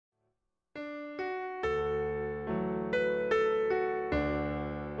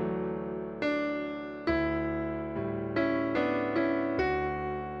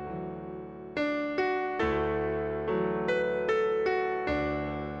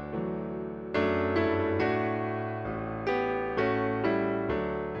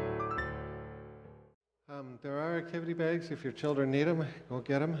There are activity bags. If your children need them, go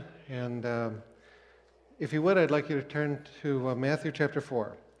get them. And if you would, I'd like you to turn to Matthew chapter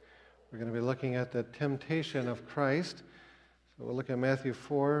 4. We're going to be looking at the temptation of Christ. So we'll look at Matthew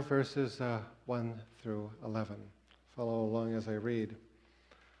 4, verses 1 through 11. Follow along as I read.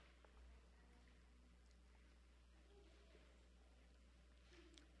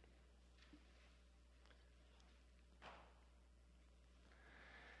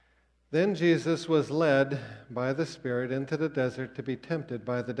 Then Jesus was led by the Spirit into the desert to be tempted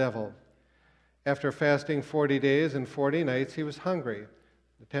by the devil. After fasting 40 days and 40 nights, he was hungry.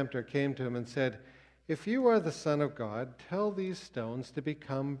 The tempter came to him and said, "If you are the Son of God, tell these stones to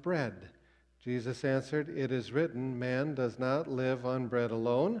become bread." Jesus answered, "It is written, man does not live on bread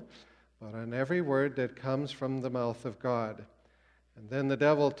alone, but on every word that comes from the mouth of God." And then the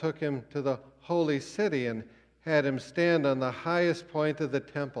devil took him to the holy city and had him stand on the highest point of the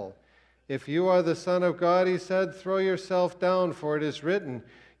temple. "If you are the Son of God," he said, "throw yourself down, for it is written,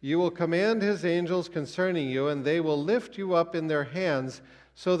 you will command his angels concerning you, and they will lift you up in their hands,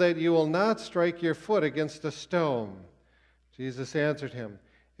 so that you will not strike your foot against a stone." Jesus answered him,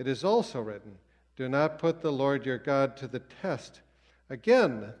 "It is also written, do not put the Lord your God to the test."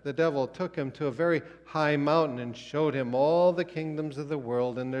 Again, the devil took him to a very high mountain and showed him all the kingdoms of the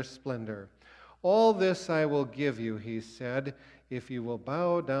world and their splendor. "All this I will give you," he said, "if you will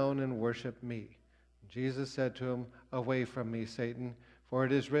bow down and worship me." Jesus said to him, "Away from me, Satan, for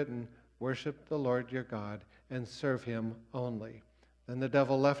it is written, worship the Lord your God and serve him only." Then the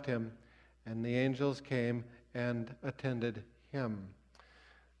devil left him, and the angels came and attended him.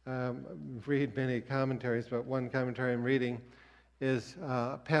 Read many commentaries, but one commentary I'm reading is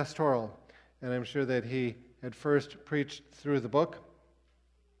pastoral, and I'm sure that he had first preached through the book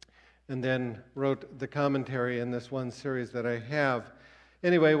and then wrote the commentary in this one series that I have.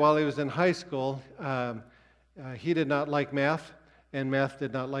 Anyway, while he was in high school, he did not like math, and math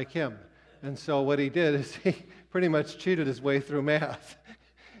did not like him. And so what he did is he pretty much cheated his way through math.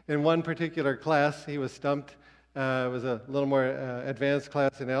 In one particular class, he was stumped. It was a little more advanced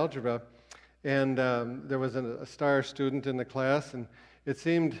class in algebra, and there was a star student in the class, and it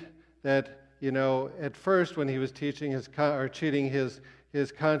seemed that, at first when he was teaching cheating his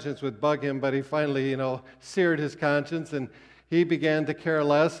conscience would bug him, but he finally, seared his conscience, and he began to care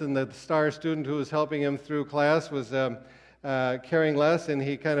less, and the star student who was helping him through class was caring less, and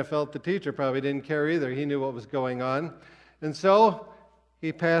he kind of felt the teacher probably didn't care either. He knew what was going on. And so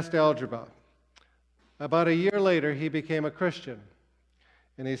he passed algebra. About a year later, he became a Christian,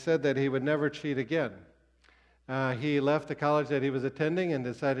 and he said that he would never cheat again. He left the college that he was attending and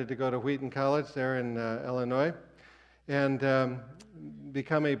decided to go to Wheaton College there in Illinois and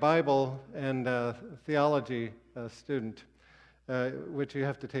become a Bible and theology student, which you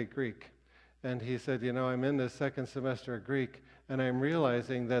have to take Greek. And he said, I'm in the second semester of Greek, and I'm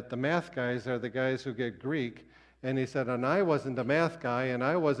realizing that the math guys are the guys who get Greek. And he said, and I wasn't a math guy, and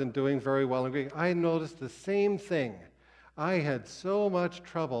I wasn't doing very well in Greek. I noticed the same thing. I had so much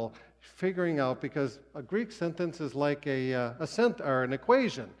trouble figuring out, because a Greek sentence is like an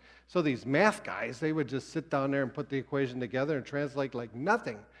equation. So these math guys, they would just sit down there and put the equation together and translate like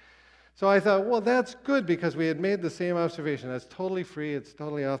nothing. So I thought, well, that's good, because we had made the same observation. That's totally free. It's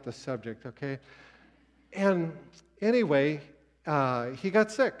totally off the subject, okay? And anyway, he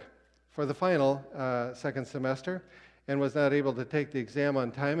got sick for the final second semester and was not able to take the exam on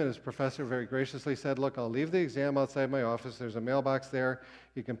time. And his professor very graciously said, "Look, I'll leave the exam outside my office. There's a mailbox there.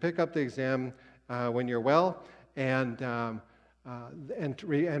 You can pick up the exam when you're well and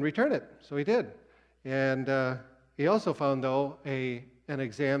return it." So he did. And he also found, though, an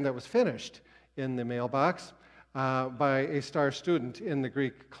exam that was finished in the mailbox by a star student in the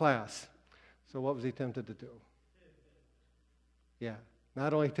Greek class. So what was he tempted to do? Yeah,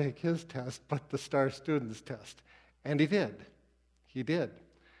 not only take his test, but the star student's test. And he did. He did.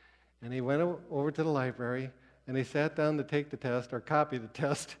 And he went over to the library, and he sat down to take the test, or copy the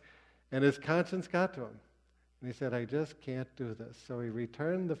test, and his conscience got to him. And he said, "I just can't do this." So he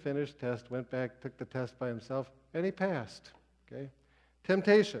returned the finished test, went back, took the test by himself, and he passed. Okay?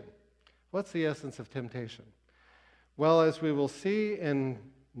 Temptation. What's the essence of temptation? Well, as we will see in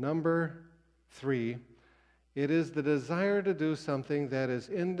number 3, it is the desire to do something that is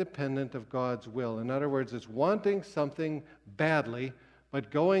independent of God's will. In other words, it's wanting something badly, but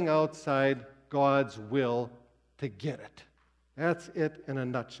going outside God's will to get it. That's it in a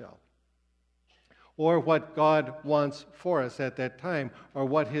nutshell. Or what God wants for us at that time, or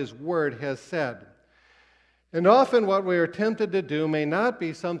what His Word has said. And often what we are tempted to do may not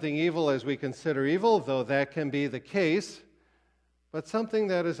be something evil as we consider evil, though that can be the case, but something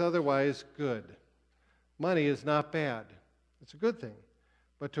that is otherwise good. money is not bad. It's a good thing.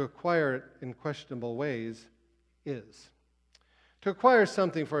 But to acquire it in questionable ways is. To acquire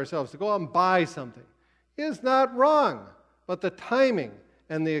something for ourselves, to go out and buy something, is not wrong. But the timing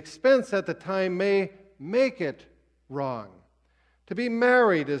and the expense at the time may make it wrong. To be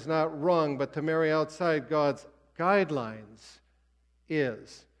married is not wrong, but to marry outside God's guidelines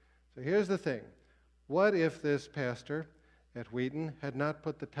is. So here's the thing. What if this pastor at Wheaton had not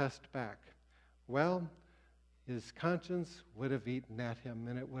put the test back? Well, his conscience would have eaten at him,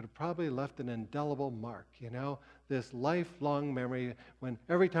 and it would have probably left an indelible mark, this lifelong memory when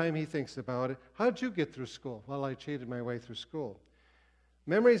every time he thinks about it, how'd you get through school? Well, I cheated my way through school.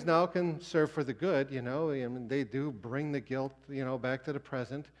 Memories now can serve for the good, and they do bring the guilt, back to the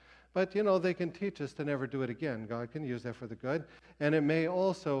present. But, they can teach us to never do it again. God can use that for the good. And it may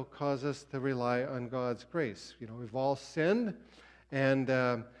also cause us to rely on God's grace. We've all sinned,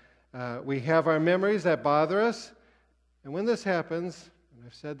 and we have our memories that bother us. And when this happens, and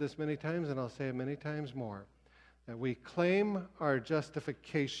I've said this many times, and I'll say it many times more, that we claim our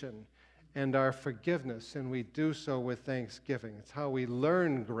justification and our forgiveness, and we do so with thanksgiving. It's how we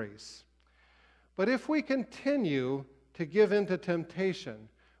learn grace. But if we continue to give in to temptation,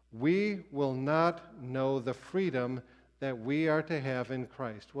 we will not know the freedom that we are to have in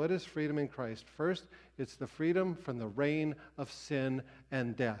Christ. What is freedom in Christ? First, it's the freedom from the reign of sin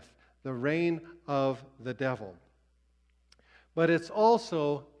and death, the reign of the devil. But it's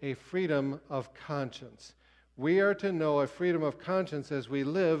also a freedom of conscience. We are to know a freedom of conscience as we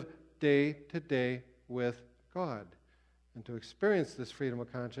live day to day with God. And to experience this freedom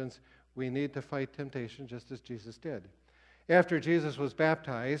of conscience, we need to fight temptation just as Jesus did. After Jesus was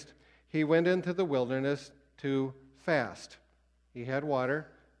baptized, he went into the wilderness to fast. He had water,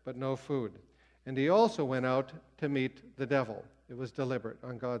 but no food. And he also went out to meet the devil. It was deliberate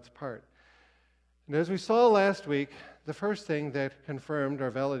on God's part. And as we saw last week, the first thing that confirmed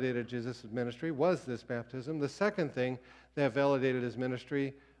or validated Jesus' ministry was this baptism. The second thing that validated his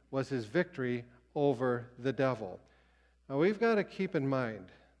ministry was his victory over the devil. Now we've got to keep in mind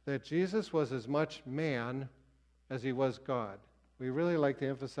that Jesus was as much man as he was God. We really like to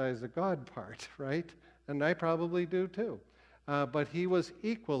emphasize the God part, right? And I probably do too. But he was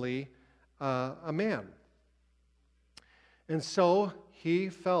equally a man. And so he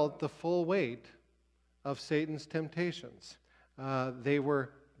felt the full weight of Satan's temptations. They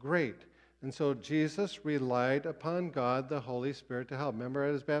were great. And so Jesus relied upon God, the Holy Spirit, to help. Remember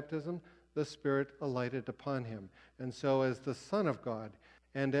at his baptism? The Spirit alighted upon him. And so as the Son of God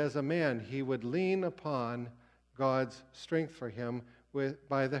and as a man, he would lean upon God's strength for him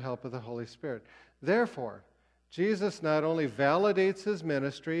by the help of the Holy Spirit. Therefore, Jesus not only validates his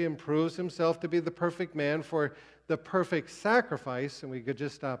ministry and proves himself to be the perfect man for the perfect sacrifice, and we could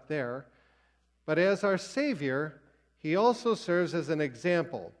just stop there, but as our Savior, he also serves as an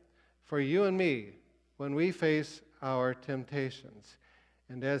example for you and me when we face our temptations.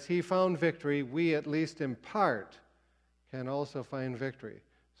 And as he found victory, we, at least in part, can also find victory.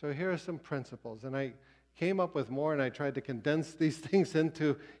 So here are some principles. And I came up with more, and I tried to condense these things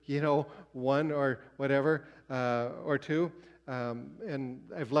into, one or whatever, or two. And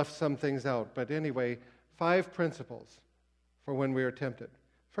I've left some things out. But anyway, 5 principles for when we are tempted.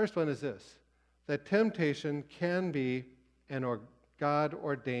 First one is this, that temptation can be an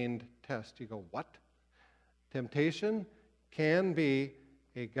God-ordained test. You go, what? Temptation can be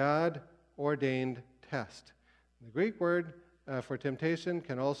a God-ordained test. The Greek word for temptation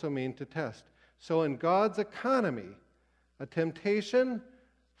can also mean to test. So in God's economy, a temptation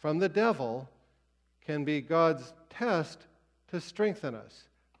from the devil can be God's test to strengthen us,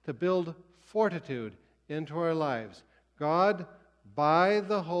 to build fortitude into our lives. God, by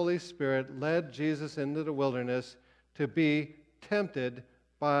the Holy Spirit, led Jesus into the wilderness to be tempted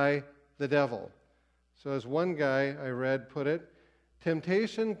by the devil. So as one guy I read put it,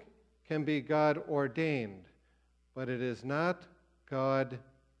 temptation can be God-ordained, but it is not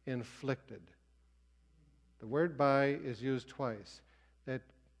God-inflicted. The word by is used twice, that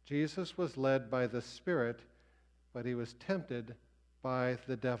Jesus was led by the Spirit, but he was tempted by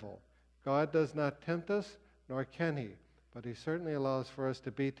the devil. God does not tempt us, nor can he, but he certainly allows for us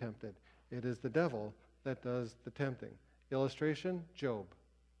to be tempted. It is the devil that does the tempting. Illustration, Job.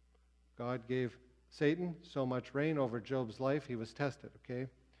 God gave Satan so much reign over Job's life, he was tested, okay?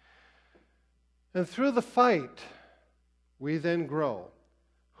 And through the fight, we then grow.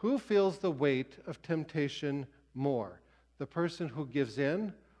 Who feels the weight of temptation more? The person who gives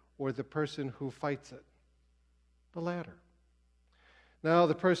in or the person who fights it? The latter. Now,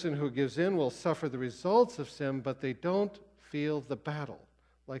 the person who gives in will suffer the results of sin, but they don't feel the battle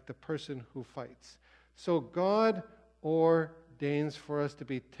like the person who fights. So God ordains for us to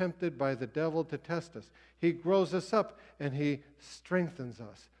be tempted by the devil to test us. He grows us up and he strengthens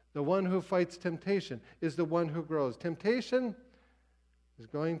us. The one who fights temptation is the one who grows. Temptation is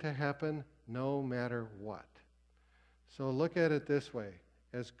going to happen no matter what. So look at it this way,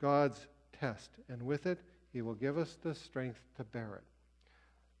 as God's test, and with it, he will give us the strength to bear it.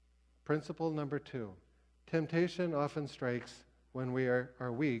 Principle number 2, temptation often strikes when we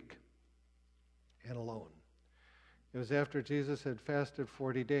are weak and alone. It was after Jesus had fasted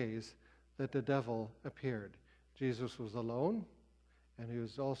 40 days that the devil appeared. Jesus was alone, and he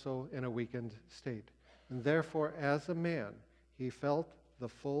was also in a weakened state. And therefore, as a man, he felt the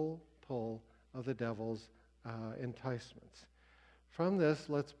full pull of the devil's enticements. From this,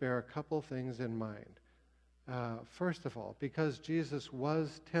 let's bear a couple things in mind. First of all, because Jesus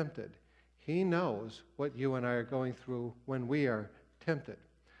was tempted, he knows what you and I are going through when we are tempted.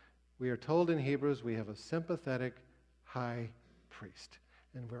 We are told in Hebrews we have a sympathetic high priest.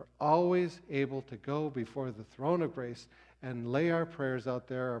 And we're always able to go before the throne of grace and lay our prayers out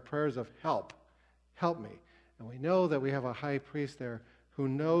there, our prayers of help. Help me. And we know that we have a high priest there who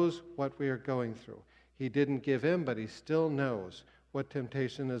knows what we are going through. He didn't give in, but he still knows what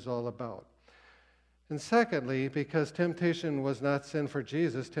temptation is all about. And secondly, because temptation was not sin for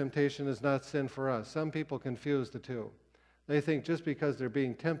Jesus, temptation is not sin for us. Some people confuse the two. They think just because they're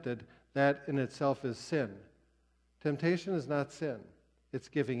being tempted, that in itself is sin. Temptation is not sin. It's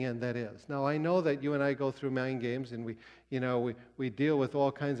giving in, that is. Now, I know that you and I go through mind games and we deal with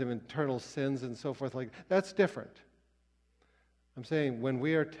all kinds of internal sins and so forth. Like that's different. I'm saying when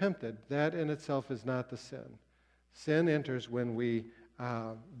we are tempted, that in itself is not the sin. Sin enters when we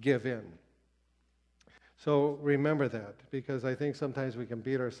give in. So remember that, because I think sometimes we can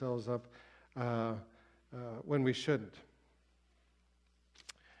beat ourselves up when we shouldn't.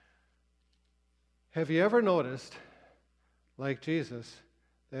 Have you ever noticed, like Jesus,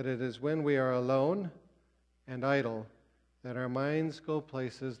 that it is when we are alone and idle that our minds go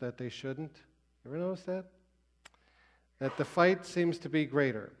places that they shouldn't? Ever notice that? That the fight seems to be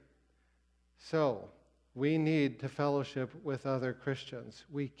greater. So, we need to fellowship with other Christians.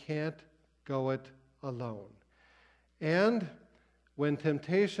 We can't go it alone. And when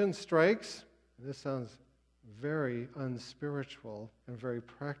temptation strikes, this sounds very unspiritual and very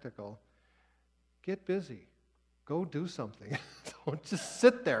practical, get busy. Go do something. Don't just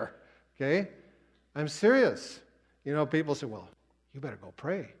sit there, okay? I'm serious. You know, people say, well, you better go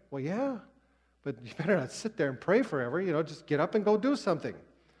pray. Well, yeah, but you better not sit there and pray forever. You know, just get up and go do something.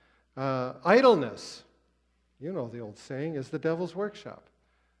 Idleness, you know the old saying, is the devil's workshop.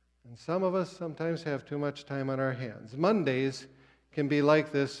 And some of us sometimes have too much time on our hands. Mondays can be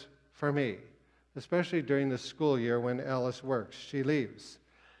like this for me, especially during the school year when Alice works. She leaves.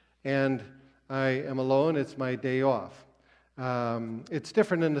 And I am alone. It's my day off. It's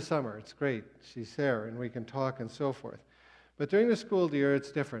different in the summer. It's great. She's there, and we can talk and so forth. But during the school year,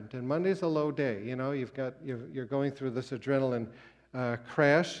 it's different. And Monday's a low day. You know, you're going through this adrenaline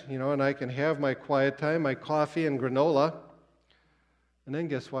crash. You know, and I can have my quiet time, my coffee and granola, and then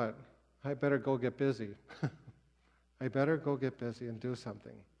guess what? I better go get busy. I better go get busy and do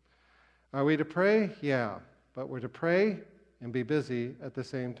something. Are we to pray? Yeah, but we're to pray and be busy at the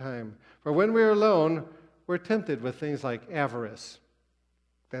same time. For when we're alone, we're tempted with things like avarice.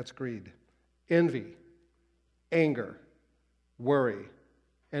 That's greed. Envy, anger, worry,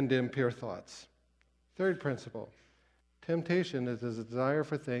 and impure thoughts. Third principle, temptation is a desire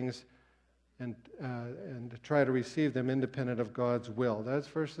for things and to try to receive them independent of God's will. That's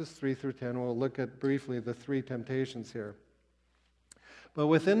verses 3 through 10. We'll look at briefly the three temptations here. But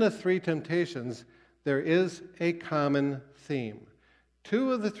within the three temptations, there is a common theme.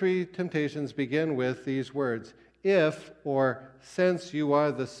 Two of the three temptations begin with these words, if or since you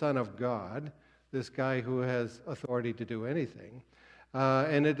are the Son of God, this guy who has authority to do anything.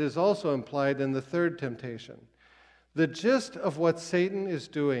 And it is also implied in the third temptation. The gist of what Satan is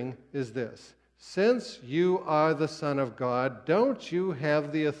doing is this. Since you are the Son of God, don't you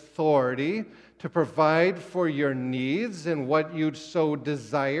have the authority to provide for your needs and what you so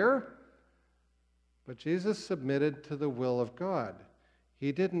desire? But Jesus submitted to the will of God.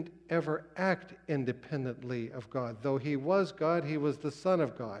 He didn't ever act independently of God. Though he was God, he was the Son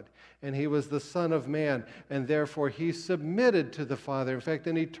of God, and he was the Son of Man, and therefore he submitted to the Father. In fact,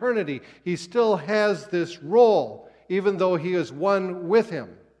 in eternity, he still has this role, even though he is one with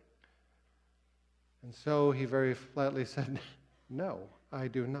him. And so he very flatly said, no, I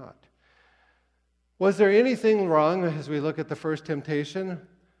do not. Was there anything wrong, as we look at the first temptation,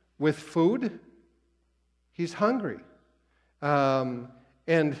 with food? He's hungry.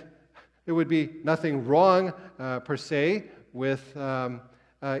 And There would be nothing wrong, per se, with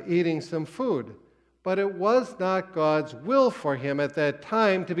eating some food. But it was not God's will for him at that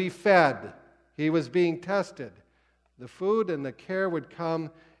time to be fed. He was being tested. The food and the care would come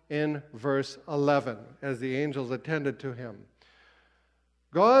in verse 11 as the angels attended to him.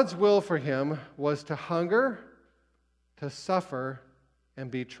 God's will for him was to hunger, to suffer, and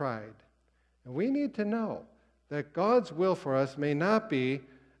be tried. And we need to know that God's will for us may not be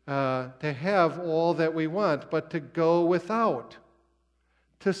to have all that we want, but to go without,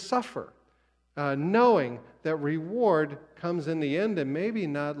 to suffer, knowing that reward comes in the end, and maybe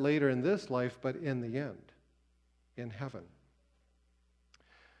not later in this life, but in the end, in heaven.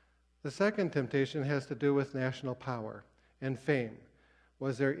 The second temptation has to do with national power and fame.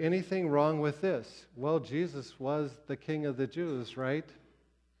 Was there anything wrong with this? Well, Jesus was the King of the Jews, right?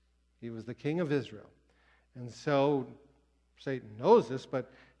 He was the King of Israel. And so Satan knows this,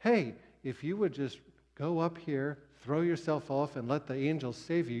 but hey, if you would just go up here, throw yourself off, and let the angels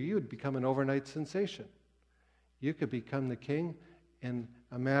save you, you would become an overnight sensation. You could become the king in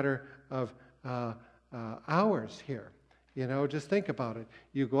a matter of hours here. You know, just think about it.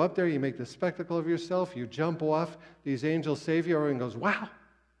 You go up there, you make the spectacle of yourself, you jump off, these angels save you, everyone goes, wow,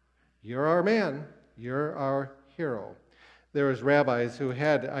 you're our man, you're our hero. There was rabbis who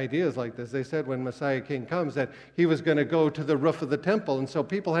had ideas like this. They said when Messiah King comes that he was going to go to the roof of the temple, and so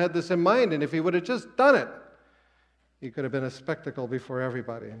people had this in mind, and if he would have just done it, he could have been a spectacle before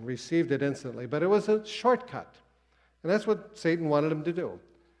everybody and received it instantly. But it was a shortcut, and that's what Satan wanted him to do.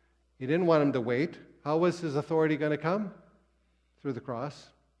 He didn't want him to wait. How was his authority going to come? Through the cross.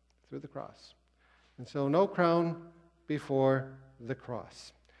 Through the cross. And so no crown before the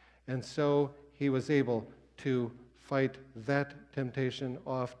cross. And so he was able to fight that temptation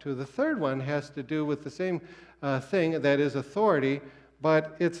off too. The third one has to do with the same thing, that is authority,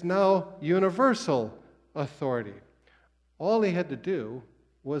 but it's now universal authority. All he had to do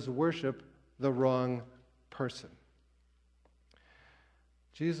was worship the wrong person.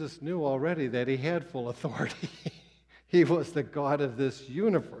 Jesus knew already that he had full authority. He was the God of this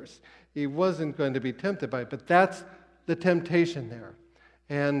universe. He wasn't going to be tempted by it, but that's the temptation there.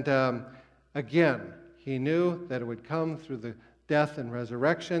 And again, he knew that it would come through the death and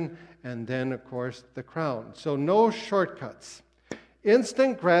resurrection, and then, of course, the crown. So no shortcuts.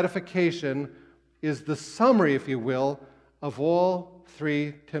 Instant gratification is the summary, if you will, of all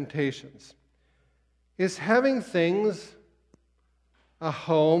three temptations. Is having things, a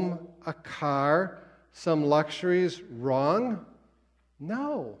home, a car, some luxuries wrong?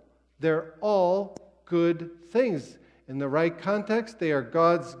 No. They're all good things. In the right context, they are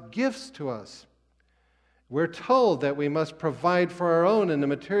God's gifts to us. We're told that we must provide for our own in the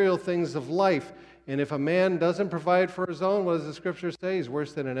material things of life. And if a man doesn't provide for his own, what does the Scripture say? He's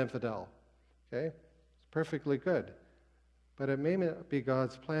worse than an infidel. Okay? It's perfectly good. But it may not be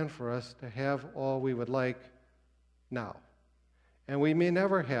God's plan for us to have all we would like now. And we may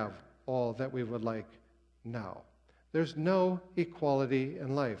never have all that we would like now. There's no equality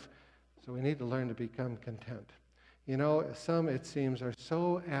in life. So we need to learn to become content. You know, some, it seems, are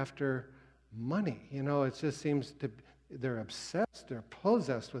so after money. You know, it just seems to, they're obsessed, they're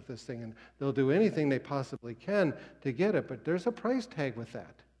possessed with this thing, and they'll do anything they possibly can to get it, but there's a price tag with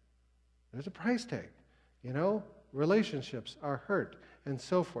that. There's a price tag. You know, relationships are hurt, and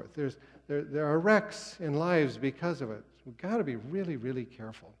so forth. There are wrecks in lives because of it. We've got to be really, really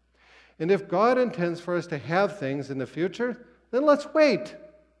careful. And if God intends for us to have things in the future, then let's wait.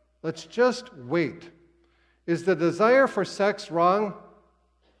 Let's just wait. Is the desire for sex wrong?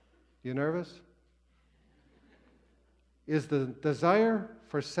 You nervous? Is the desire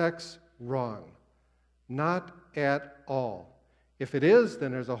for sex wrong? Not at all. If it is,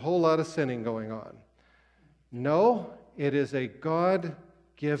 then there's a whole lot of sinning going on. No, it is a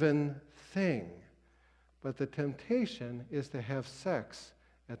God-given thing. But the temptation is to have sex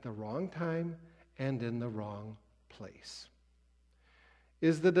at the wrong time and in the wrong place.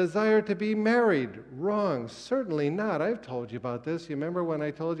 Is the desire to be married wrong? Certainly not. I've told you about this. You remember when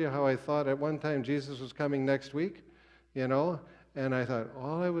I told you how I thought at one time Jesus was coming next week? You know? And I thought,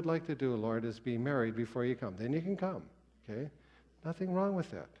 all I would like to do, Lord, is be married before you come. Then you can come. Okay? Nothing wrong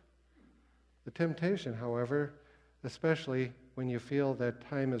with that. The temptation, however, especially when you feel that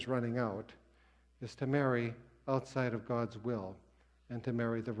time is running out, is to marry outside of God's will and to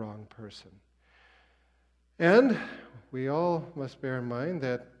marry the wrong person. And we all must bear in mind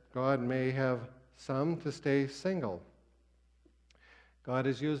that God may have some to stay single. God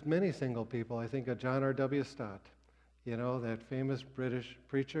has used many single people. I think of John R.W. Stott. You know, that famous British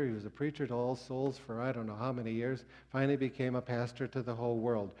preacher. He was a preacher to all souls for I don't know how many years. Finally became a pastor to the whole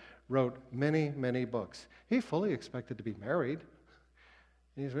world. Wrote many, many books. He fully expected to be married.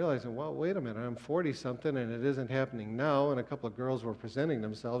 And he's realizing, well, wait a minute, I'm 40-something and it isn't happening now. And a couple of girls were presenting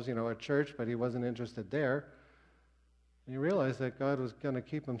themselves, at church, but he wasn't interested there. And he realized that God was going to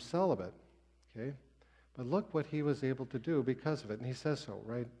keep him celibate. Okay? But look what he was able to do because of it. And he says so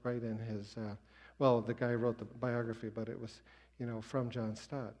right in his... the guy wrote the biography, but it was, from John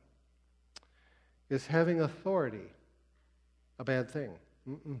Stott. Is having authority a bad thing?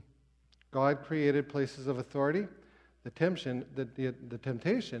 God created places of authority. The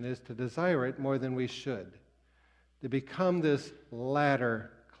temptation is to desire it more than we should, to become this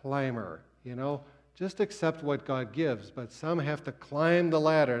ladder climber, Just accept what God gives, but some have to climb the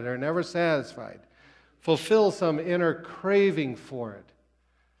ladder. They're never satisfied. Fulfill some inner craving for it.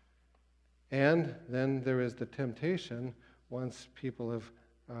 And then there is the temptation, once people have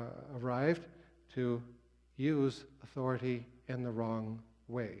arrived, to use authority in the wrong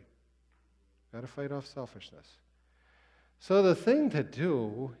way. Got to fight off selfishness. So the thing to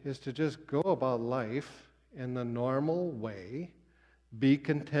do is to just go about life in the normal way, be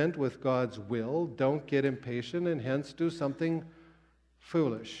content with God's will, don't get impatient, and hence do something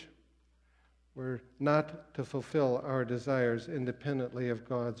foolish. We're not to fulfill our desires independently of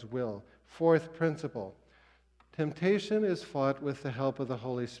God's will. Fourth principle, temptation is fought with the help of the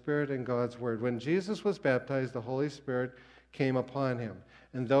Holy Spirit and God's Word. When Jesus was baptized, the Holy Spirit came upon him.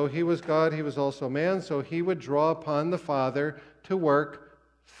 And though he was God, he was also man, so he would draw upon the Father to work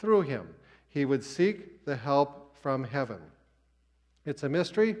through him. He would seek the help from heaven. It's a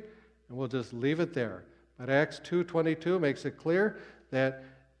mystery, and we'll just leave it there. But Acts 2:22 makes it clear that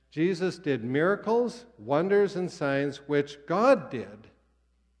Jesus did miracles, wonders, and signs which God did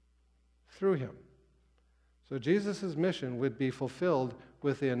through him. So Jesus' mission would be fulfilled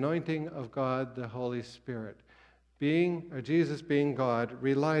with the anointing of God, the Holy Spirit. Jesus being God,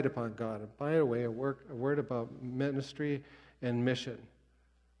 relied upon God. And by the way, a word about ministry and mission.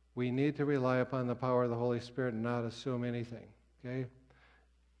 We need to rely upon the power of the Holy Spirit and not assume anything. Okay?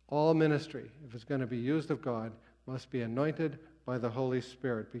 All ministry, if it's going to be used of God, must be anointed by the Holy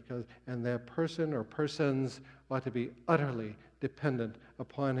Spirit, and that person or persons ought to be utterly dependent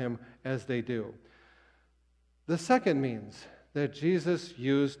upon him as they do. The second means that Jesus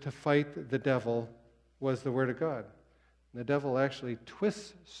used to fight the devil was the Word of God. The devil actually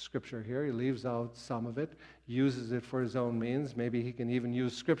twists Scripture here. He leaves out some of it, uses it for his own means. Maybe he can even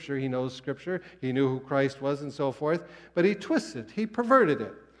use Scripture. He knows Scripture. He knew who Christ was and so forth. But he twists it. He perverted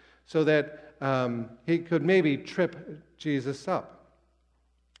it so that he could maybe trip Jesus up.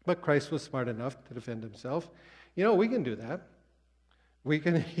 But Christ was smart enough to defend himself. We can do that. We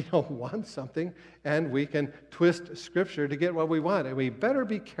can, want something, and we can twist Scripture to get what we want. And we better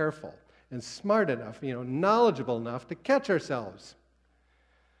be careful and smart enough, knowledgeable enough to catch ourselves.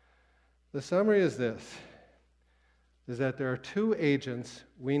 The summary is this, is that there are two agents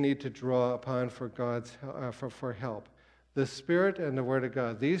we need to draw upon for help. The Spirit and the Word of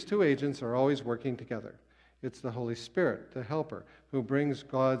God. These two agents are always working together. It's the Holy Spirit, the helper, who brings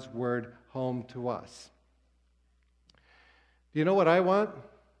God's Word home to us. Do you know what I want?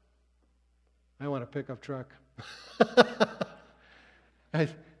 I want a pickup truck.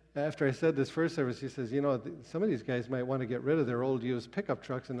 After I said this first service, he says, some of these guys might want to get rid of their old used pickup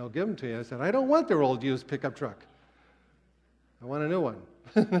trucks and they'll give them to you. I said, I don't want their old used pickup truck. I want a new one.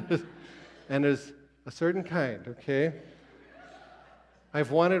 And there's a certain kind, okay?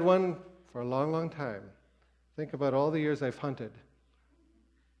 I've wanted one for a long, long time. Think about all the years I've hunted.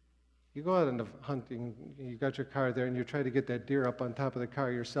 You go out into hunting, you got your car there, and you try to get that deer up on top of the car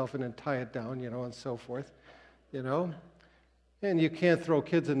yourself and then tie it down, and so forth, And you can't throw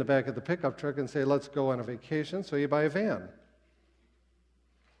kids in the back of the pickup truck and say, let's go on a vacation, so you buy a van.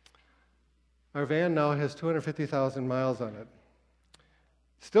 Our van now has 250,000 miles on it.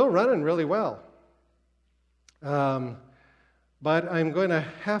 Still running really well. But I'm going to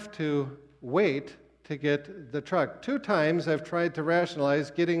have to wait to get the truck. 2 times I've tried to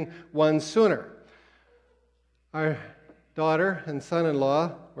rationalize getting one sooner. Our daughter and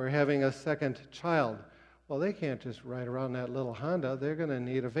son-in-law were having a second child. Well, they can't just ride around that little Honda. They're going to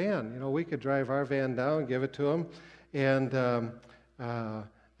need a van. We could drive our van down, give it to them, and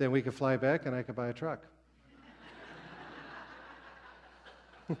then we could fly back and I could buy a truck.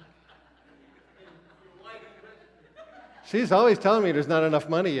 She's always telling me there's not enough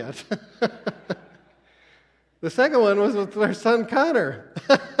money yet. The second one was with our son Connor.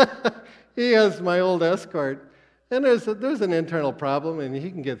 He has my old Escort. And there's an internal problem, and he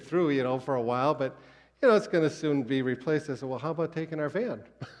can get through, for a while, but It's going to soon be replaced. I said, well, how about taking our van?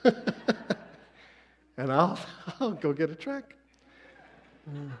 And I'll go get a truck.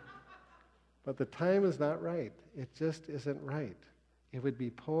 But the time is not right. It just isn't right. It would be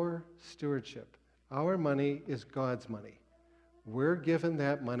poor stewardship. Our money is God's money. We're given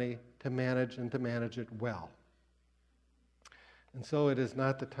that money to manage and to manage it well. And so it is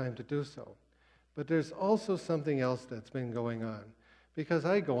not the time to do so. But there's also something else that's been going on. Because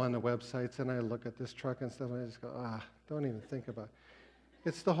I go on the websites and I look at this truck and stuff and I just go, don't even think about it.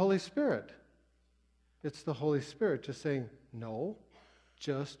 It's the Holy Spirit. It's the Holy Spirit just saying, no,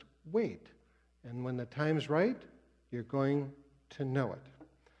 just wait. And when the time's right, you're going to know it.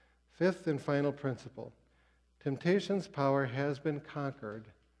 Fifth and final principle. Temptation's power has been conquered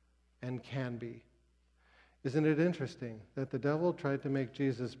and can be. Isn't it interesting that the devil tried to make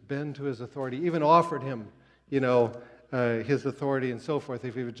Jesus bend to his authority, even offered him, his authority and so forth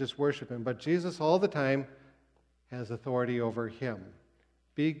if he would just worship him. But Jesus all the time has authority over him.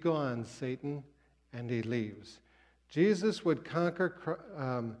 Be gone, Satan, and he leaves. Jesus would conquer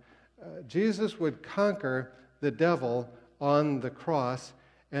the devil on the cross,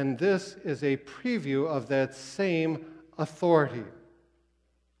 and this is a preview of that same authority.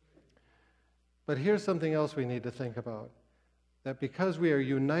 But here's something else we need to think about, that because we are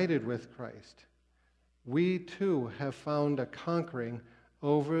united with Christ, we too have found a conquering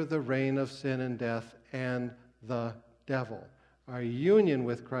over the reign of sin and death and the devil. Our union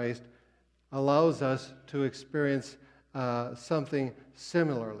with Christ allows us to experience something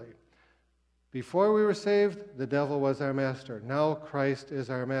similarly. Before we were saved, the devil was our master. Now Christ is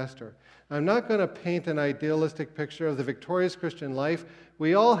our master. I'm not going to paint an idealistic picture of the victorious Christian life.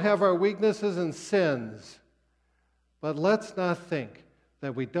 We all have our weaknesses and sins. But let's not think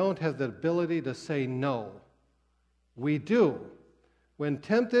that we don't have the ability to say no. We do. When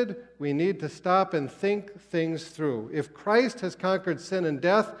tempted, we need to stop and think things through. If Christ has conquered sin and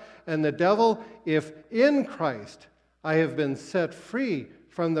death and the devil, if in Christ I have been set free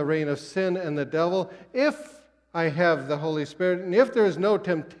from the reign of sin and the devil, if I have the Holy Spirit, and if there is no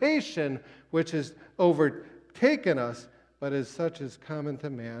temptation which has overtaken us, but as such is common to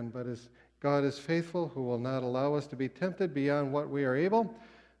man, but as God is faithful, who will not allow us to be tempted beyond what we are able,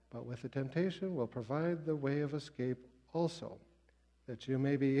 but with the temptation will provide the way of escape also, that you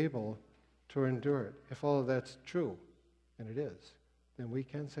may be able to endure it. If all of that's true, and it is, then we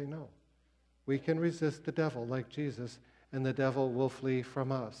can say no. We can resist the devil like Jesus, and the devil will flee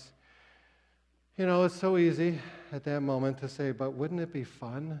from us. It's so easy at that moment to say, but wouldn't it be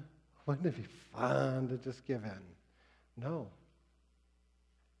fun? Wouldn't it be fun to just give in? No.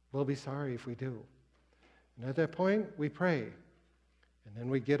 We'll be sorry if we do. And at that point, we pray. And then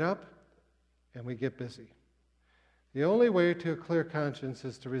we get up and we get busy. The only way to a clear conscience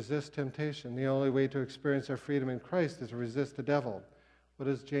is to resist temptation. The only way to experience our freedom in Christ is to resist the devil. What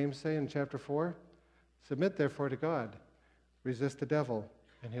does James say in chapter 4? Submit therefore to God. Resist the devil,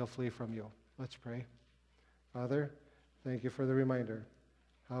 and he'll flee from you. Let's pray. Father, thank you for the reminder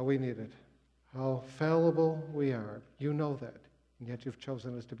how we need it, how fallible we are. You know that, and yet you've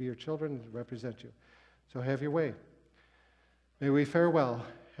chosen us to be your children and to represent you. So have your way. May we fare well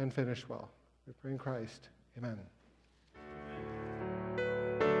and finish well. We pray in Christ. Amen.